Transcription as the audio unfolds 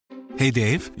Hey,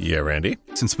 Dave. Yeah, Randy?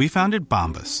 Since we founded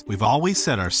Bombas, we've always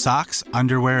said our socks,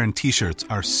 underwear, and T-shirts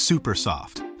are super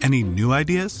soft. Any new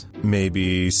ideas?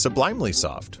 Maybe sublimely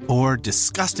soft. Or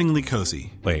disgustingly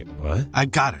cozy. Wait, what? I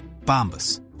got it.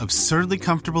 Bombas. Absurdly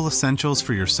comfortable essentials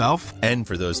for yourself and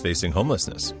for those facing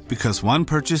homelessness. Because one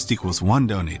purchased equals one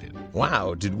donated.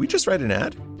 Wow, did we just write an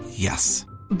ad? Yes.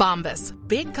 Bombas.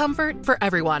 Big comfort for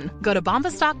everyone. Go to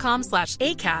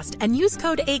bombas.com/ACAST and use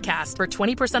code ACAST for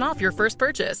 20% off your first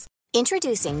purchase.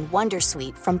 Introducing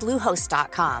Wondersuite from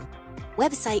Bluehost.com.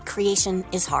 Website creation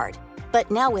is hard, but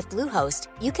now with Bluehost,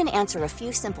 you can answer a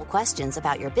few simple questions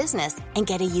about your business and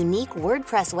get a unique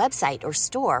WordPress website or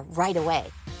store right away.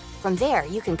 From there,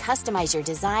 you can customize your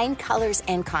design, colors,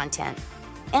 and content.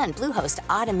 And Bluehost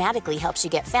automatically helps you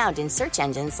get found in search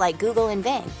engines like Google and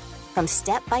Bing. From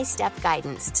step-by-step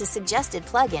guidance to suggested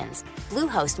plugins,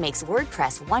 Bluehost makes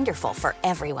WordPress wonderful for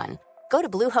everyone. Go to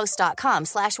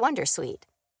bluehost.com/wondersuite.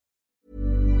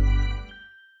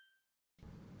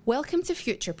 Welcome to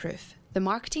Futureproof, the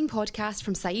marketing podcast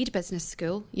from Saïd Business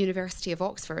School, University of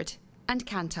Oxford, and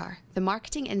Kantar, the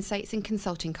marketing insights and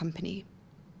consulting company.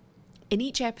 In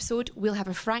each episode, we'll have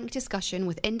a frank discussion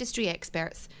with industry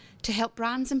experts to help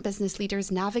brands and business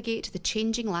leaders navigate the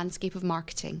changing landscape of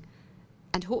marketing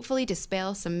and hopefully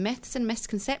dispel some myths and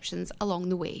misconceptions along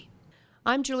the way.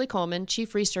 I'm Julie Coleman,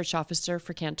 Chief Research Officer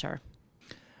for Kantar.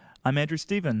 I'm Andrew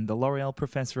Stephen, the L'Oreal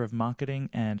Professor of Marketing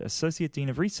and Associate Dean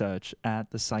of Research at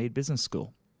the Saïd Business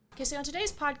School. Okay, so on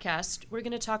today's podcast, we're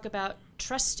going to talk about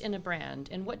trust in a brand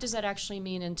and what does that actually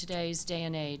mean in today's day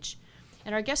and age.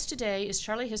 And our guest today is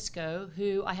Charlie Hisco,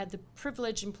 who I had the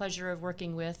privilege and pleasure of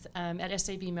working with at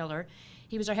SAB Miller.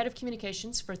 He was our head of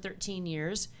communications for 13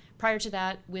 years. Prior to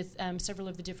that, with several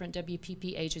of the different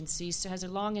WPP agencies, so has a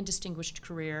long and distinguished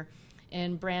career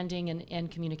in branding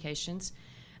and communications.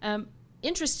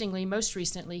 Interestingly, most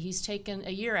recently, he's taken a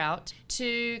year out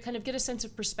to kind of get a sense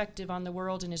of perspective on the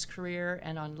world and his career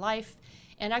and on life.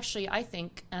 And actually, I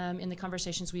think in the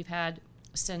conversations we've had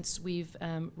since we've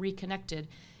reconnected,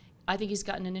 I think he's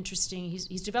gotten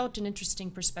he's developed an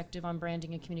interesting perspective on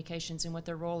branding and communications and what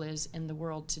their role is in the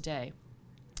world today.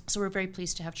 So we're very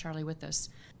pleased to have Charlie with us.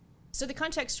 So the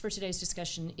context for today's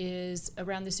discussion is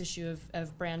around this issue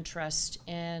of brand trust.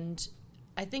 And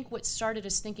I think what started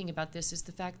us thinking about this is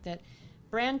the fact that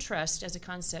brand trust as a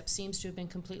concept seems to have been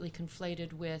completely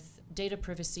conflated with data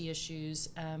privacy issues,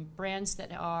 brands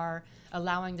that are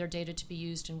allowing their data to be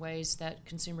used in ways that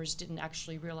consumers didn't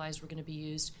actually realize were going to be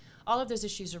used. All of those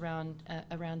issues around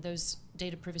those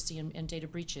data privacy and data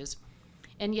breaches.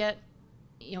 And yet,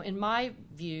 in my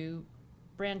view,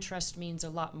 brand trust means a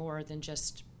lot more than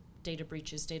just data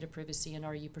breaches, data privacy, and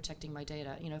are you protecting my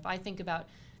data? If I think about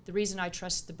the reason I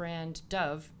trust the brand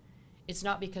Dove, it's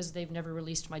not because they've never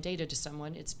released my data to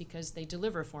someone, it's because they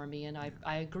deliver for me, and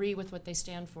I agree with what they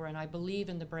stand for, and I believe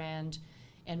in the brand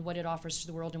and what it offers to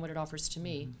the world and what it offers to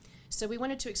me. So we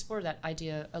wanted to explore that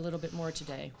idea a little bit more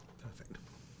today. Perfect.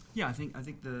 Yeah, I think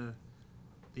the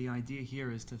idea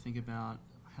here is to think about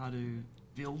how to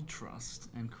build trust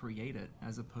and create it,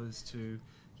 as opposed to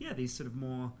these sort of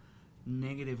more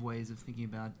negative ways of thinking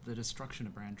about the destruction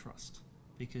of brand trust.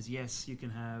 Because yes, you can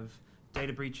have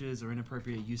data breaches or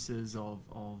inappropriate uses of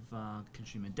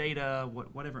consumer data,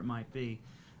 whatever it might be,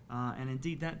 and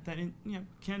indeed that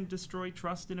can destroy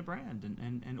trust in a brand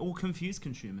and or confuse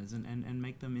consumers and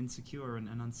make them insecure and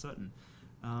uncertain.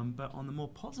 But on the more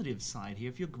positive side here,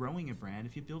 if you're growing a brand,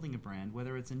 if you're building a brand,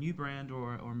 whether it's a new brand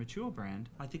or a mature brand,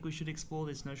 I think we should explore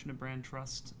this notion of brand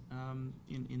trust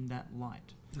in that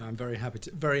light. I'm very happy to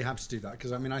do that,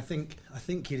 because I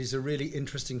think it is a really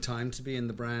interesting time to be in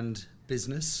the brand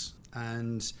business,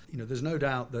 and there's no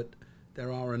doubt that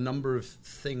there are a number of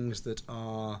things that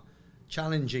are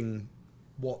challenging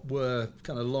what were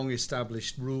kind of long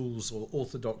established rules or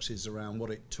orthodoxies around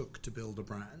what it took to build a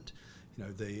brand.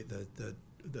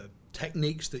 The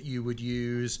techniques that you would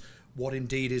use, what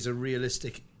indeed is a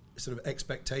realistic sort of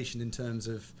expectation in terms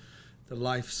of the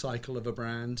life cycle of a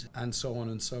brand, and so on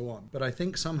and so on. But I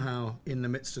think somehow in the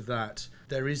midst of that,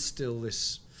 there is still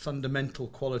this fundamental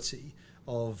quality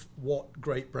of what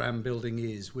great brand building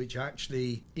is, which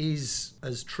actually is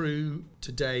as true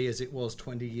today as it was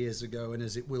 20 years ago and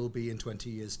as it will be in 20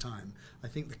 years' time. I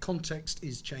think the context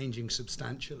is changing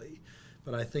substantially,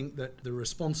 but I think that the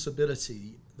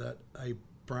responsibility that a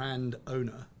brand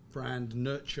owner, brand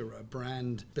nurturer,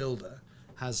 brand builder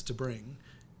has to bring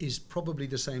is probably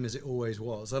the same as it always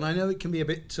was. And I know it can be a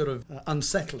bit sort of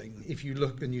unsettling if you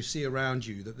look and you see around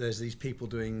you that there's these people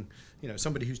doing,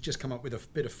 somebody who's just come up with a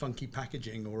bit of funky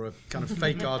packaging or a kind of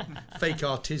fake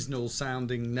artisanal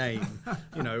sounding name.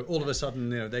 All of a sudden,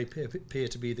 they appear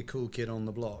to be the cool kid on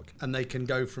the block. And they can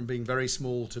go from being very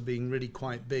small to being really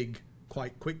quite big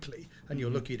quite quickly, and you're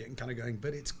looking at it and kind of going,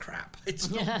 but it's crap,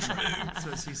 it's not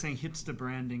true. So you're saying hipster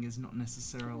branding is not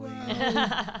necessarily...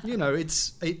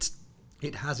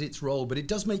 it has its role, but it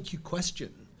does make you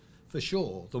question, for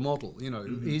sure, the model.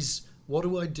 Is what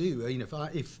do I do?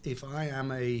 If I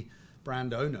am a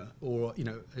brand owner, or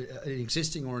an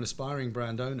existing or an aspiring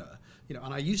brand owner,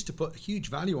 and I used to put huge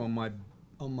value on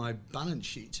my balance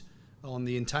sheet on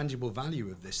the intangible value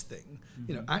of this thing.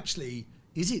 Actually,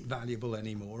 is it valuable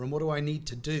anymore? And what do I need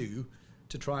to do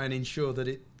to try and ensure that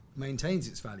it maintains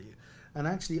its value? And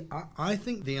actually, I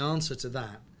think the answer to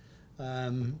that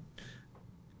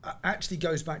actually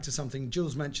goes back to something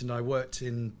Jules mentioned. I worked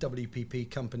in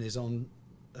WPP companies on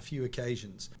a few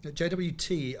occasions. At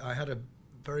JWT, I had a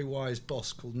very wise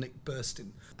boss called Nick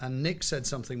Burstin, and Nick said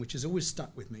something which has always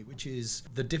stuck with me, which is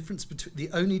the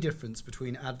only difference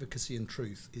between advocacy and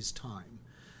truth is time,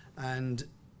 and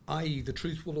i.e. the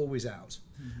truth will always out.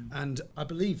 And I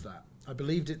believe that. I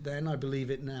believed it then, I believe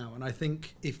it now, and I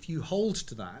think if you hold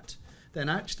to that, then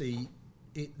actually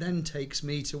it then takes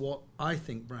me to what I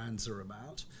think brands are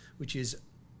about, which is,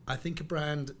 I think a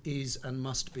brand is and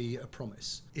must be a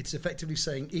promise. It's effectively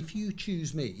saying, if you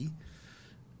choose me,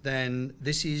 then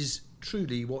this is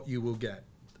truly what you will get.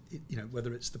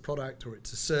 Whether it's the product or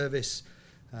it's a service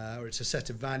or it's a set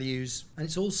of values. And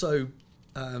it's also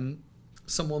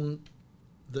someone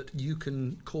that you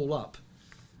can call up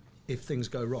if things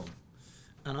go wrong.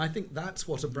 And I think that's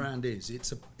what a brand is.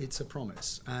 It's a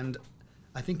promise. And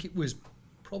I think it was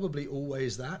probably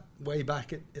always that, way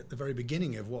back at the very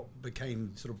beginning of what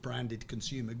became sort of branded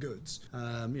consumer goods.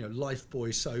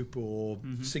 Lifebuoy soap or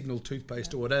Signal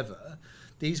toothpaste or whatever.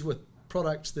 These were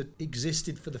products that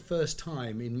existed for the first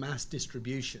time in mass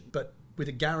distribution, but with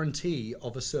a guarantee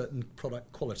of a certain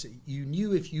product quality. You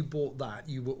knew if you bought that,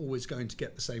 you were always going to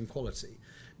get the same quality.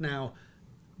 Now,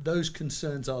 those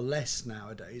concerns are less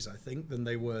nowadays, I think, than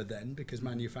they were then, because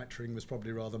manufacturing was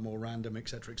probably rather more random,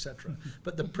 etc., etc.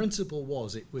 But the principle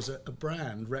was, it was a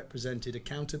brand represented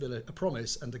accountability, a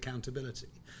promise and accountability.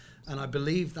 And I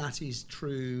believe that is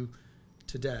true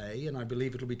today, and I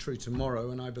believe it'll be true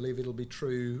tomorrow, and I believe it'll be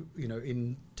true,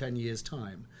 in 10 years'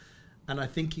 time. And I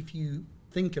think if you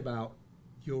think about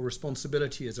your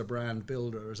responsibility as a brand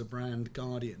builder, as a brand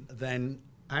guardian, then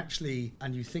actually,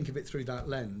 and you think of it through that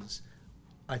lens,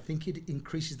 I think it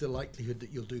increases the likelihood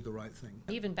that you'll do the right thing.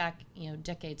 Even back,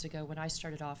 decades ago when I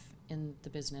started off in the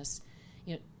business,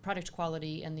 product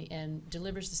quality and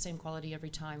delivers the same quality every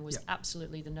time was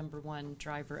absolutely the number one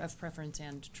driver of preference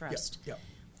and trust.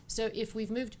 So if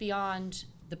we've moved beyond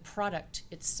the product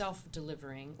itself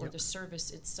delivering or the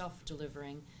service itself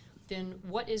delivering, then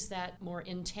what is that more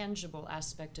intangible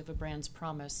aspect of a brand's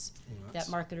promise that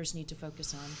marketers need to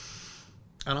focus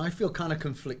on? And I feel kind of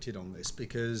conflicted on this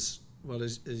because, well,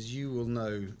 as you will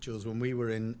know, Jules, when we were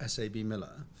in SAB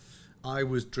Miller, I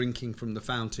was drinking from the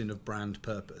fountain of brand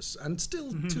purpose, and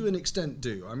still to an extent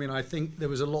do. I mean, I think there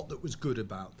was a lot that was good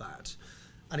about that.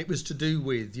 And it was to do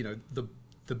with,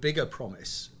 the bigger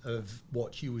promise of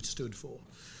what you had stood for.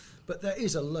 But there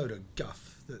is a load of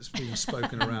guff that's being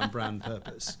spoken around brand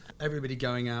purpose. Everybody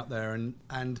going out there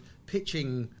and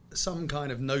pitching some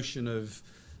kind of notion of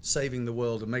saving the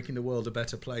world and making the world a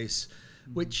better place,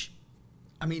 which,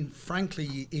 I mean,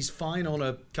 frankly, is fine on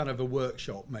a kind of a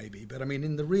workshop maybe. But I mean,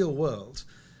 in the real world,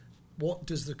 what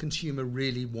does the consumer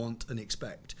really want and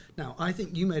expect? Now, I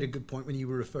think you made a good point when you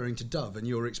were referring to Dove and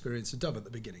your experience of Dove at the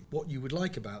beginning. What you would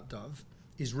like about Dove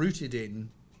is rooted in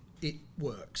it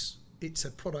works. It's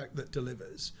a product that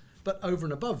delivers. But over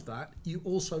and above that, you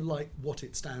also like what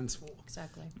it stands for.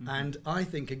 Exactly. And I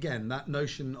think, again, that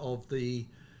notion of the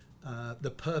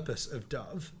purpose of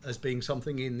Dove as being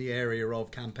something in the area of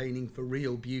campaigning for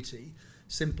real beauty,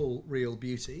 simple real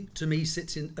beauty, to me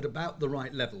sits in at about the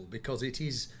right level, because it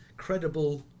is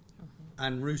credible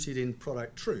and rooted in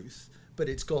product truth, but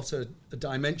it's got a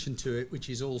dimension to it which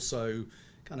is also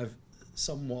kind of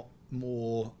somewhat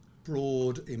more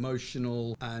broad,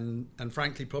 emotional, and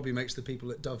frankly probably makes the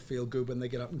people at Dove feel good when they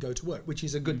get up and go to work, which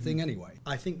is a good thing anyway.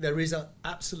 I think there is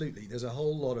there's a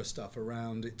whole lot of stuff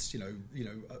around it's,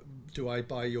 do I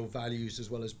buy your values as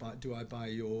well as do I buy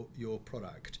your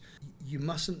product? You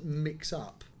mustn't mix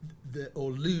up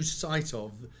or lose sight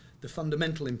of the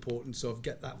fundamental importance of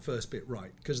get that first bit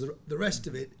right, because the rest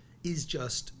of it is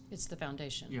just... It's the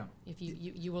foundation. Yeah. If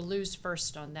you will lose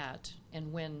first on that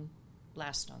and win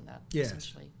last on that, Yes.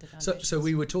 essentially. The So foundations.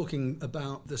 we were talking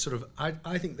about the sort of,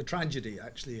 I think the tragedy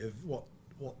actually of what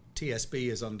TSB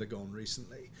has undergone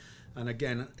recently. And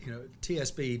again,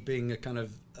 TSB being a kind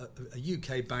of a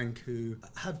UK bank who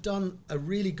have done a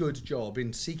really good job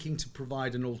in seeking to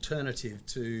provide an alternative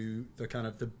to the kind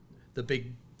of the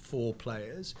big four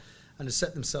players, and has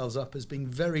set themselves up as being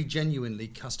very genuinely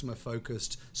customer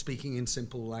focused, speaking in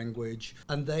simple language.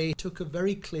 And they took a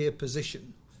very clear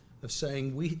position of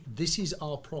saying, this is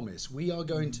our promise. We are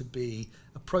going to be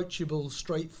approachable,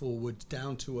 straightforward,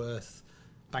 down to earth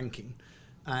banking.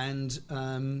 And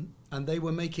they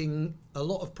were making a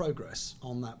lot of progress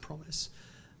on that promise.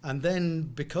 And then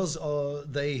because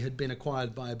they had been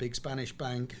acquired by a big Spanish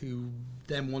bank who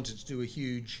then wanted to do a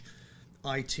huge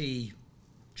IT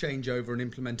changeover and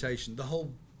implementation, the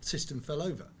whole system fell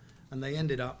over. And they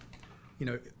ended up,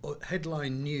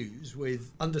 headline news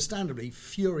with understandably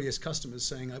furious customers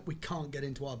saying, we can't get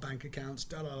into our bank accounts,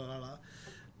 da da da da.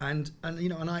 And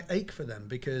I ache for them,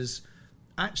 because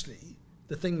actually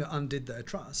the thing that undid their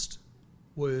trust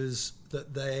was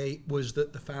that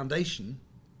the foundation,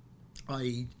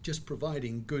 i.e. just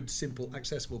providing good, simple,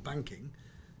 accessible banking,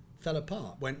 fell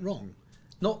apart, went wrong.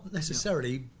 Not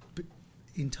necessarily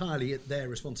entirely at their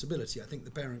responsibility. I think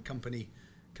the parent company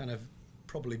kind of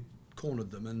probably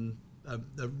cornered them, and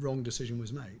the wrong decision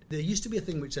was made. There used to be a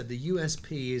thing which said the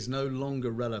USP is no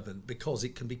longer relevant because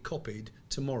it can be copied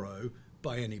tomorrow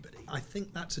by anybody. I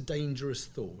think that's a dangerous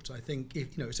thought. I think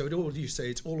so all you say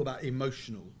it's all about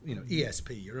emotional,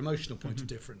 ESP, your emotional point of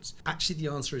difference. Actually, the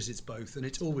answer is it's both, and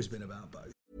it's always been about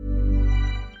both.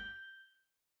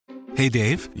 Hey,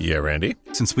 Dave. Yeah, Randy.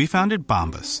 Since we founded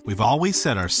Bombas, we've always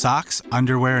said our socks,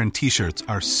 underwear, and T-shirts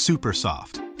are super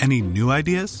soft. Any new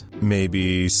ideas?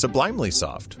 Maybe sublimely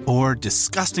soft. Or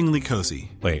disgustingly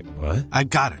cozy? Wait, what? I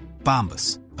got it.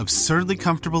 Bombas. Absurdly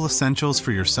comfortable essentials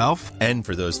for yourself And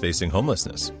for those facing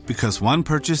homelessness. Because one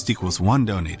purchased equals one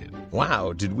donated.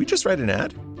 Wow, did we just write an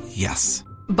ad? Yes.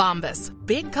 Bombas.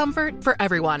 Big comfort for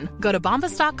everyone. Go to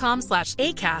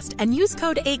bombas.com/ACAST and use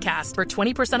code ACAST for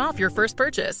 20% off your first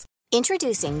purchase.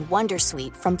 Introducing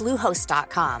Wondersuite from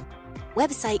Bluehost.com.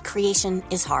 Website creation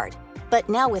is hard, but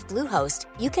now with Bluehost,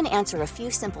 you can answer a few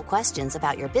simple questions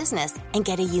about your business and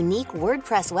get a unique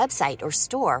WordPress website or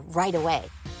store right away.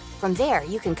 From there,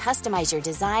 you can customize your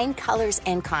design, colors,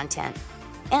 and content.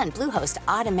 And Bluehost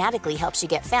automatically helps you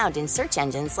get found in search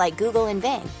engines like Google and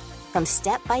Bing. From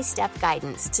step-by-step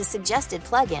guidance to suggested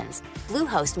plugins,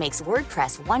 Bluehost makes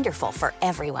WordPress wonderful for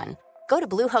everyone. Go to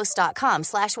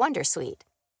bluehost.com/wondersuite.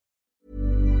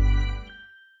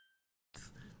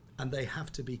 And they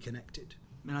have to be connected.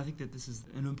 And I think that this is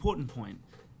an important point,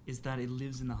 is that it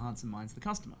lives in the hearts and minds of the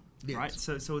customer, Yes. right?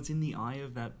 So it's in the eye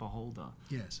of that beholder.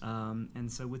 Yes.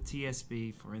 And so with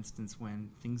TSB, for instance,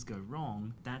 when things go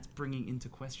wrong, that's bringing into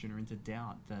question or into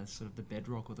doubt the sort of the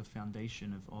bedrock or the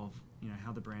foundation of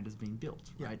how the brand is being built,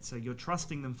 Yeah. right? So you're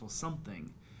trusting them for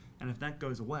something, and if that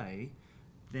goes away,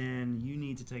 then you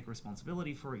need to take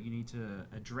responsibility for it. You need to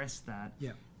address that.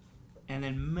 Yeah. And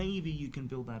then maybe you can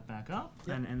build that back up,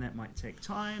 Yep. and that might take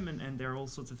time, and there are all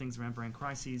sorts of things around brand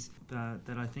crises that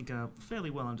I think are fairly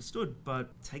well understood, but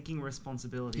taking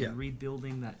responsibility Yeah. and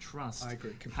rebuilding that trust I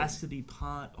agree completely. has to be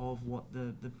part of what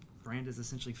the brand is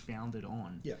essentially founded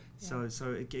on. Yeah. So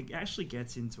it actually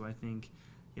gets into, I think,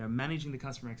 managing the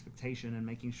customer expectation and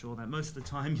making sure that most of the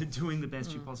time you're doing the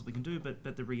best you possibly can do,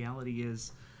 but the reality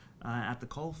is, at the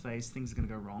coalface, things are going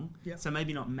to go wrong. Yep. So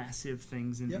maybe not massive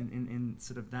things Yep. in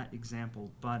sort of that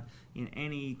example, but in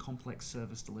any complex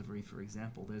service delivery, for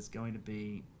example, there's going to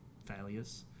be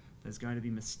failures, there's going to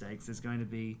be mistakes, there's going to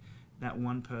be that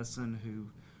one person who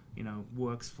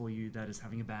works for you that is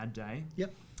having a bad day.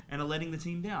 Yep. And are letting the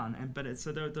team down,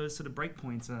 so those sort of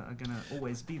breakpoints are going to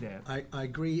always be there. I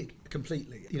agree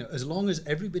completely. As long as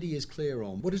everybody is clear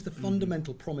on what is the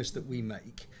fundamental promise that we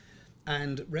make,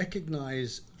 and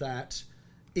recognize that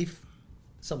if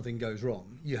something goes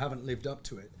wrong, you haven't lived up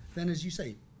to it, then, as you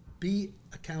say, be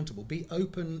accountable, be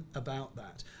open about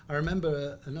that. I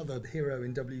remember another hero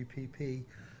in WPP,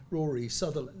 Rory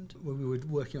Sutherland, when we were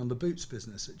working on the boots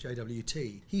business at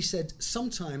JWT. He said,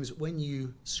 sometimes when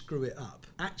you screw it up,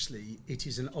 actually it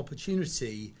is an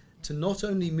opportunity to not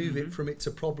only move it from it's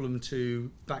a problem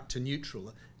to back to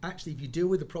neutral. Actually, if you deal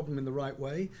with the problem in the right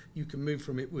way, you can move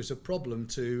from it was a problem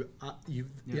to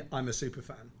I'm a super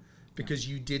fan, because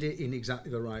you did it in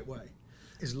exactly the right way.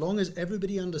 As long as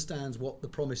everybody understands what the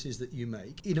promise is that you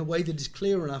make in a way that is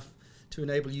clear enough to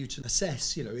enable you to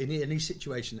assess, in any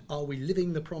situation, are we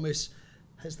living the promise?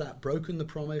 Has that broken the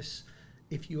promise?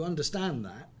 If you understand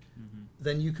that,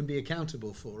 then you can be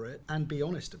accountable for it and be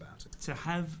honest about it. To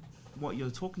have what you're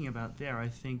talking about there, I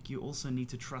think you also need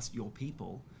to trust your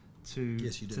people to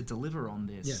deliver on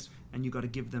this. Yes. And you've got to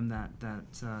give them that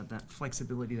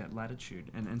flexibility, that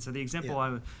latitude. And so the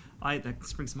example that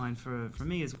springs to mind for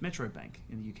me is Metro Bank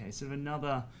in the UK, sort of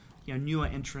another newer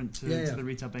entrant to the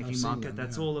retail banking market.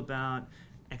 That's all about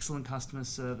excellent customer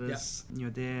service.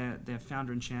 Their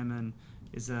founder and chairman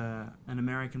is an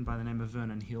American by the name of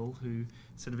Vernon Hill, who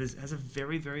sort of has a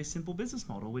very, very simple business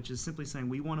model, which is simply saying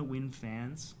we want to win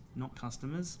fans, not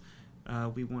customers.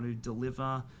 We want to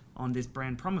deliver on this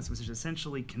brand promise, which is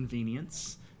essentially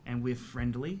convenience, and we're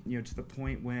friendly, to the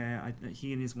point where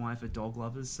he and his wife are dog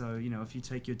lovers. So, if you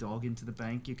take your dog into the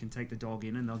bank, you can take the dog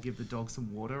in and they'll give the dog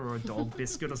some water or a dog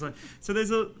biscuit or something. So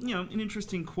there's an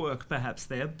interesting quirk perhaps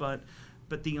there, but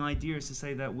the idea is to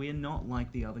say that we're not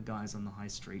like the other guys on the high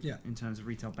street in terms of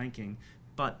retail banking,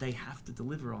 but they have to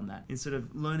deliver on that. Instead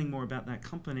of learning more about that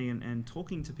company and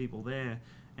talking to people there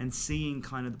and seeing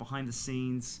kind of the behind the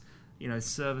scenes,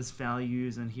 service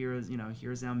values, and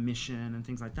here's our mission and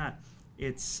things like that.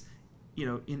 It's,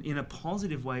 in a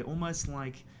positive way, almost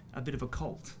like a bit of a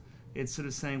cult. It's sort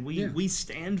of saying we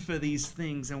stand for these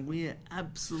things and we're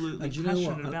absolutely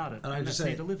passionate about it. And that's how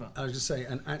you deliver. I was just saying,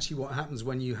 and actually what happens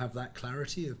when you have that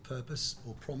clarity of purpose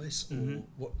or promise or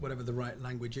whatever the right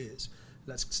language is,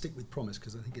 let's stick with promise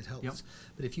because I think it helps. Yep.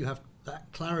 But if you have that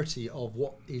clarity of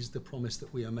what is the promise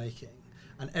that we are making,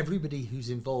 and everybody who's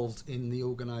involved in the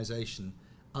organisation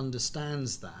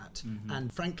understands that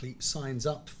and frankly signs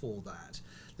up for that,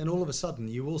 then all of a sudden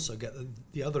you also get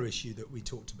the other issue that we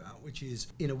talked about, which is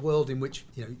in a world in which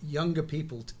younger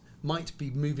people might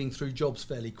be moving through jobs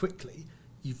fairly quickly,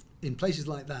 in places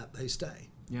like that they stay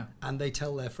and they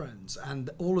tell their friends,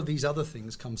 and all of these other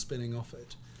things come spinning off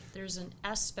it. There's an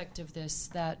aspect of this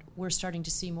that we're starting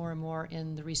to see more and more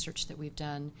in the research that we've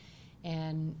done,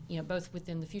 and both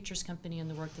within the Futures Company and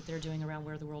the work that they're doing around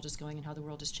where the world is going and how the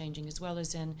world is changing, as well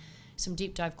as in some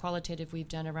deep dive qualitative we've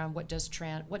done around what does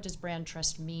brand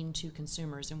trust mean to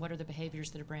consumers, and what are the behaviors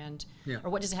that a brand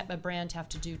or what does a brand have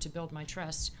to do to build my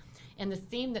trust. And the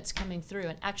theme that's coming through,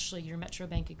 and actually your Metro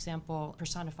Bank example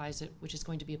personifies it, which is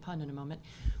going to be a pun in a moment,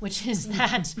 which is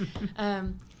that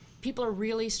people are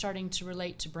really starting to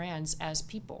relate to brands as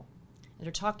people.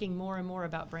 They're talking more and more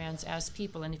about brands as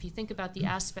people. And if you think about the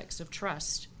aspects of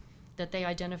trust that they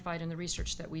identified in the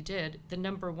research that we did, the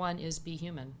number one is be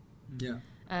human. Yeah.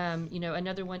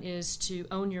 Another one is to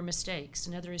own your mistakes.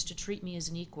 Another is to treat me as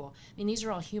an equal. I mean, these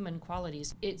are all human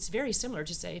qualities. It's very similar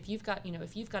to say if you've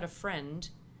got a friend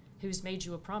who's made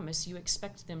you a promise, you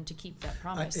expect them to keep that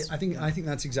promise. I think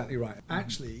that's exactly right.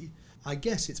 Actually, I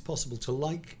guess it's possible to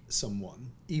like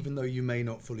someone even though you may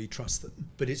not fully trust them.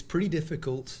 But it's pretty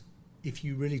difficult if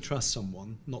you really trust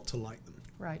someone not to like them.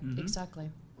 Right, exactly.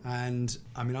 And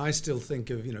I mean, I still think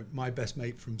of, my best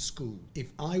mate from school.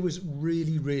 If I was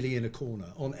really, really in a corner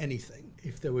on anything,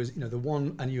 if there was, the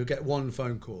one, and you get one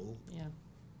phone call,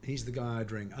 he's the guy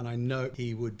I'd ring, and I know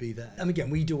he would be there. And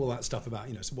again, we do all that stuff about,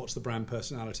 so what's the brand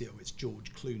personality? Oh, it's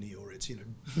George Clooney, or it's,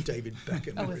 David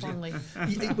Beckham. Oh, if only.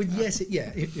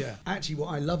 Actually,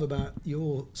 what I love about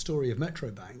your story of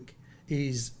Metro Bank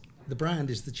is the brand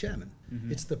is the chairman.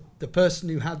 It's the person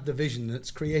who had the vision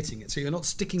that's creating it. So you're not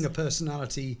sticking a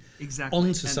personality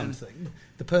onto something.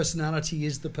 The personality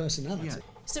is the personality. Yeah.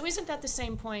 So isn't that the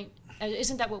same point?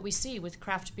 Isn't that what we see with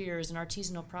craft beers and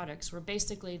artisanal products, where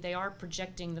basically they are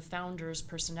projecting the founder's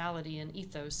personality and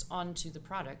ethos onto the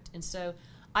product? And so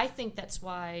I think that's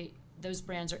why those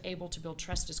brands are able to build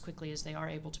trust as quickly as they are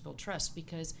able to build trust,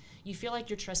 because you feel like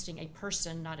you're trusting a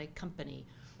person, not a company,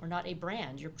 or not a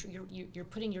brand. You're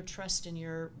putting your trust in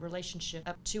your relationship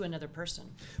up to another person.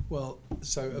 Well,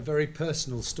 so a very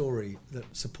personal story that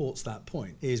supports that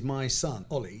point is my son,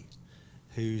 Ollie,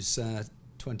 who's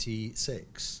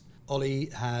 26. Ollie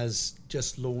has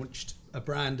just launched a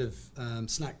brand of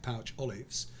snack pouch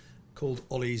olives called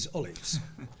Ollie's Olives.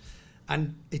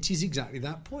 And it is exactly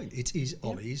that point. It is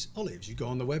Ollie's Olives. You go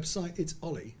on the website, it's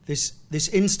Ollie. This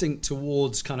instinct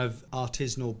towards kind of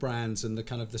artisanal brands and the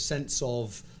kind of the sense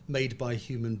of made by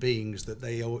human beings that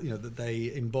they that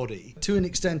they embody. To an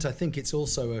extent, I think it's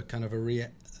also a kind of a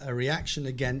reaction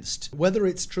against, whether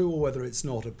it's true or whether it's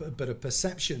not, but a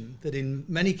perception that in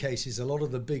many cases a lot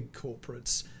of the big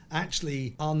corporates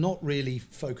actually are not really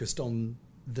focused on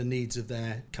the needs of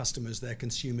their customers, their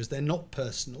consumers. They're not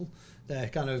personal. They're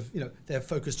kind of, they're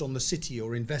focused on the city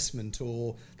or investment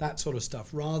or that sort of stuff,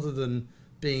 rather than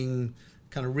being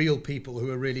kind of real people who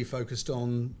are really focused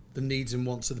on the needs and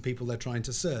wants of the people they're trying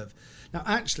to serve. Now,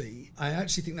 I actually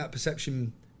think that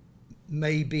perception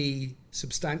may be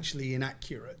substantially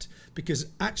inaccurate, because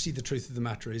actually the truth of the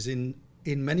matter is in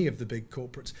in many of the big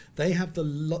corporates, they have the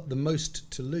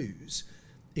most to lose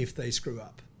if they screw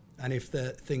up and if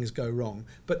things go wrong.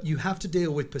 But you have to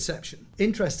deal with perception.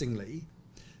 Interestingly,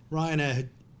 Ryanair,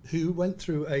 who went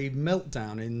through a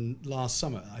meltdown in last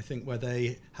summer, I think, where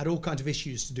they had all kinds of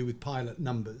issues to do with pilot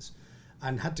numbers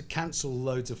and had to cancel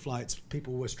loads of flights.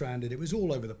 People were stranded. It was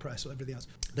all over the press, everything else.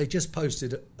 They just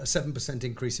posted a 7%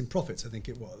 increase in profits, I think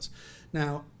it was.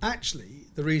 Now, actually,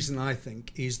 the reason I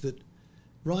think is that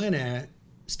Ryanair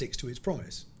sticks to its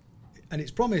promise. And its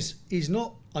promise is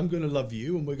not, I'm going to love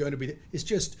you and we're going to be... It's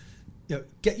just,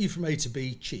 get you from A to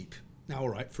B cheap. Now, all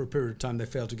right, for a period of time, they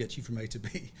failed to get you from A to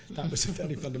B. That was a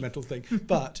fairly fundamental thing.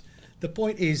 But the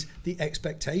point is the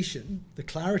expectation, the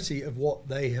clarity of what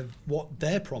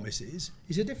their promise is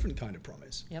a different kind of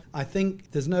promise. Yep. I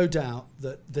think there's no doubt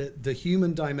that the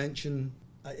human dimension,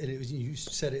 you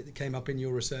said it came up in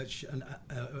your research, and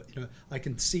I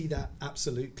can see that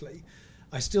absolutely.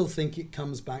 I still think it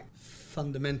comes back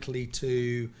fundamentally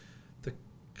to the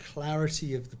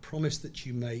clarity of the promise that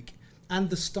you make and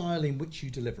the style in which you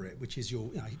deliver it, which is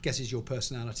is your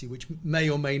personality, which may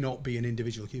or may not be an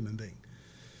individual human being.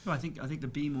 No, I think the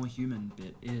be more human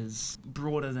bit is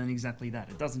broader than exactly that.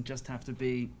 It doesn't just have to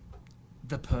be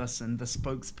the person, the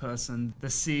spokesperson, the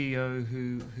CEO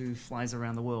who flies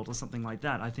around the world or something like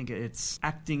that. I think it's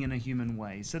acting in a human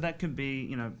way. So that could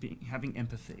be, having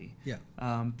empathy,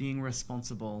 being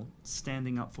responsible,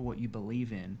 standing up for what you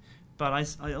believe in. But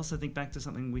I also think back to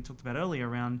something we talked about earlier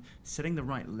around setting the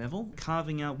right level,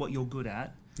 carving out what you're good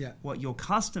at, what your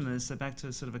customers, so back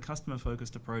to sort of a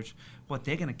customer-focused approach, what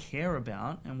they're going to care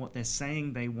about and what they're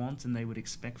saying they want and they would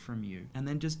expect from you. And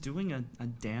then just doing a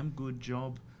damn good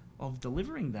job of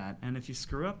delivering that. And if you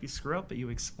screw up, but you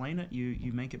explain it,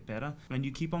 you make it better, and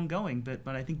you keep on going. But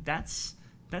I think that's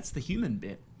the human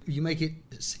bit. You make it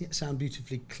sound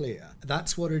beautifully clear.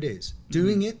 That's what it is.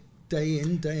 Doing it day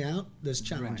in, day out, there's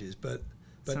challenges, but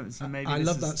so maybe I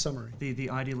love that summary. The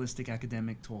idealistic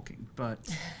academic talking, but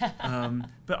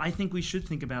I think we should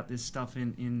think about this stuff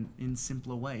in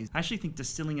simpler ways. I actually think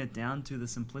distilling it down to the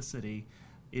simplicity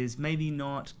is maybe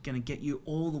not going to get you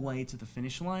all the way to the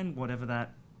finish line, whatever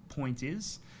that point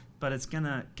is, but it's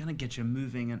gonna get you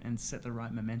moving and set the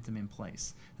right momentum in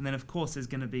place. And then of course there's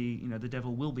going to be, the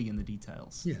devil will be in the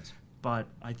details. Yes. But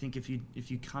I think if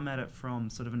you come at it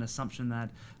from sort of an assumption that,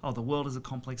 the world is a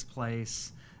complex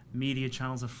place, media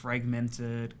channels are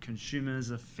fragmented,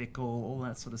 consumers are fickle, all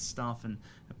that sort of stuff, and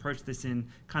approach this in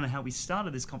kind of how we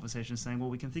started this conversation, saying, well,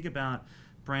 we can think about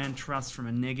brand trust from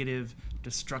a negative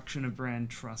destruction of brand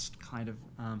trust kind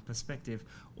of perspective,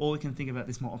 or we can think about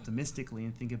this more optimistically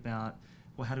and think about,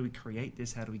 well, how do we create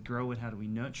this? How do we grow it? How do we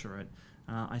nurture it?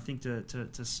 I think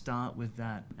to start with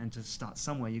that and to start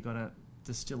somewhere, you've got to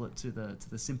distill it to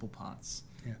the simple parts,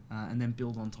 and then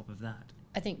build on top of that.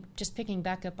 I think just picking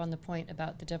back up on the point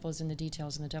about the devil's in the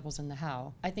details and the devil's in the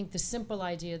how, I think the simple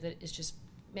idea that is just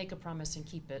make a promise and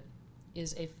keep it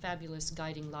is a fabulous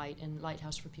guiding light and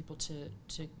lighthouse for people to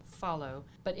follow.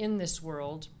 But in this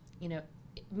world,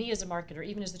 me as a marketer,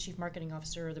 even as the chief marketing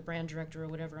officer or the brand director or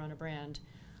whatever on a brand,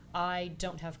 I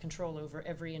don't have control over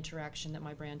every interaction that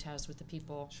my brand has with the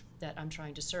people that I'm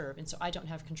trying to serve. And so I don't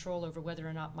have control over whether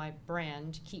or not my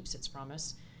brand keeps its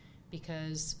promise,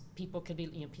 because people could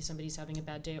be, somebody's having a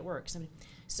bad day at work.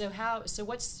 So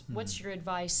what's your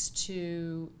advice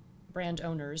to brand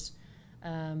owners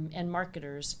and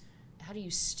marketers? How do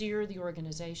you steer the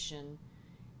organization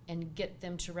and get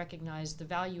them to recognize the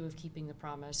value of keeping the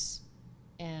promise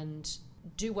and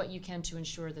do what you can to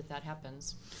ensure that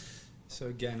happens? So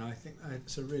again, I think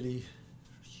it's a really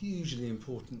hugely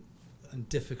important and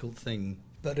difficult thing,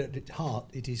 but at its heart,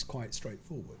 it is quite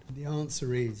straightforward. The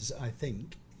answer is, I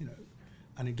think,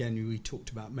 and again, we talked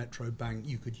about Metro Bank,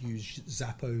 you could use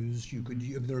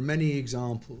Zappos, there are many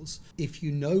examples. If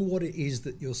you know what it is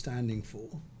that you're standing for,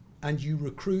 and you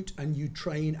recruit and you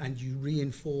train and you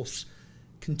reinforce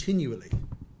continually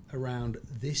around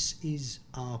this is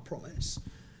our promise,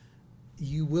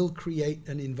 you will create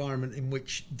an environment in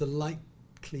which the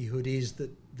likelihood is that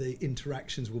the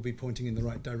interactions will be pointing in the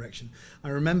right direction. I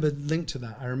remember, linked to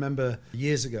that,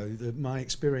 years ago, my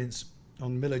experience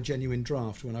on Miller Genuine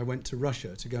Draft when I went to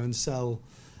Russia to go and sell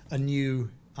a new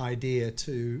idea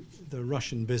to the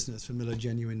Russian business for Miller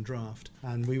Genuine Draft.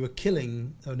 And we were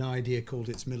killing an idea called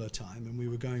It's Miller Time, and we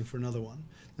were going for another one.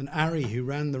 And Ari, who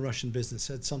ran the Russian business,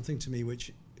 said something to me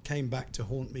which came back to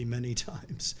haunt me many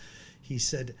times. He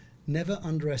said, never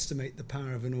underestimate the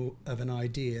power of an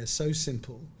idea so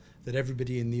simple that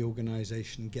everybody in the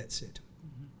organization gets it.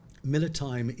 Miller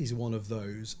Time is one of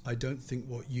those. I don't think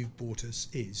what you've bought us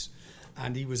is.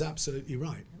 And he was absolutely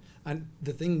right. And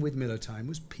the thing with Miller Time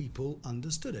was people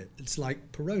understood it. It's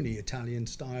like Peroni, Italian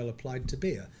style applied to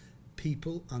beer.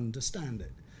 People understand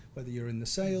it. Whether you're in the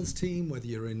sales team, whether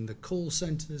you're in the call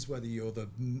centres, whether you're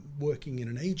working in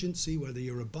an agency, whether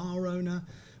you're a bar owner,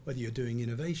 whether you're doing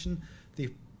innovation,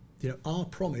 our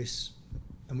promise,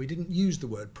 and we didn't use the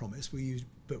word promise, we used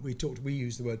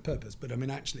the word purpose. But I mean,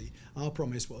 actually, our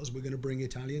promise was we're going to bring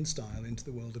Italian style into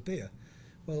the world of beer.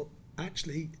 Well,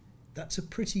 actually, that's a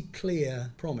pretty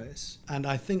clear promise, and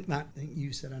I think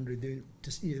you said, Andrew, the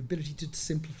ability to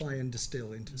simplify and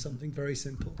distill into something very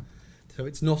simple. So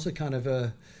it's not a kind of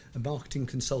a marketing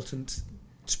consultant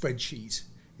spreadsheet.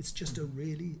 It's just a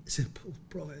really simple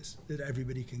promise that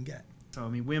everybody can get. So, I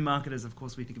mean, we're marketers, of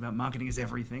course, we think about marketing as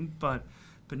everything, but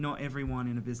not everyone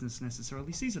in a business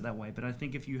necessarily sees it that way. But I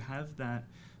think if you have that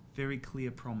very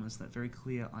clear promise, that very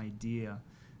clear idea,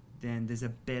 then there's a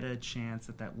better chance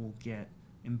that will get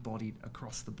embodied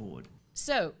across the board.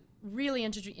 So, really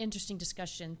interesting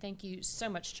discussion. Thank you so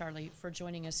much, Charlie, for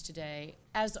joining us today.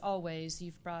 As always,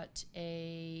 you've brought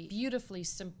a beautifully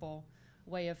simple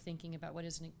way of thinking about what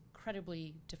is an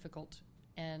incredibly difficult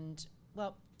and,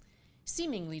 well,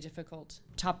 seemingly difficult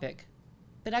topic.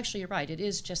 But actually, you're right. It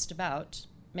is just about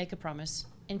make a promise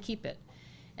and keep it.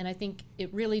 And I think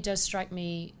it really does strike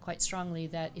me quite strongly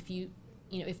that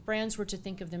if brands were to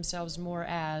think of themselves more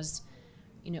as,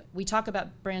 we talk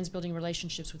about brands building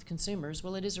relationships with consumers.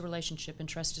 Well, it is a relationship, and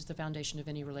trust is the foundation of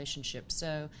any relationship.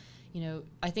 So,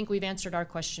 I think we've answered our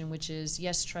question, which is,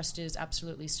 yes, trust is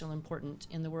absolutely still important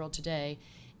in the world today,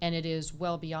 and it is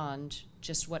well beyond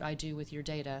just what I do with your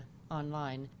data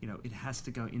online. It has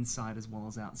to go inside as well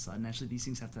as outside, and actually these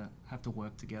things have to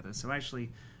work together. So actually,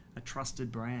 a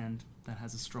trusted brand that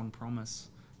has a strong promise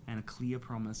and a clear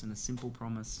promise and a simple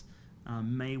promise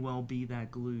may well be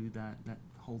that glue that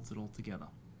holds it all together.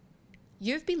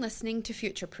 You've been listening to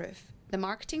Future Proof, the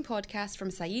marketing podcast from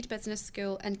Saïd Business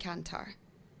School and Kantar.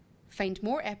 Find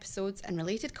more episodes and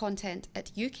related content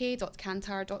at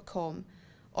uk.kantar.com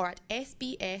or at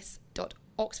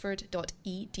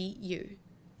sbs.oxford.edu.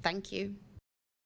 Thank you.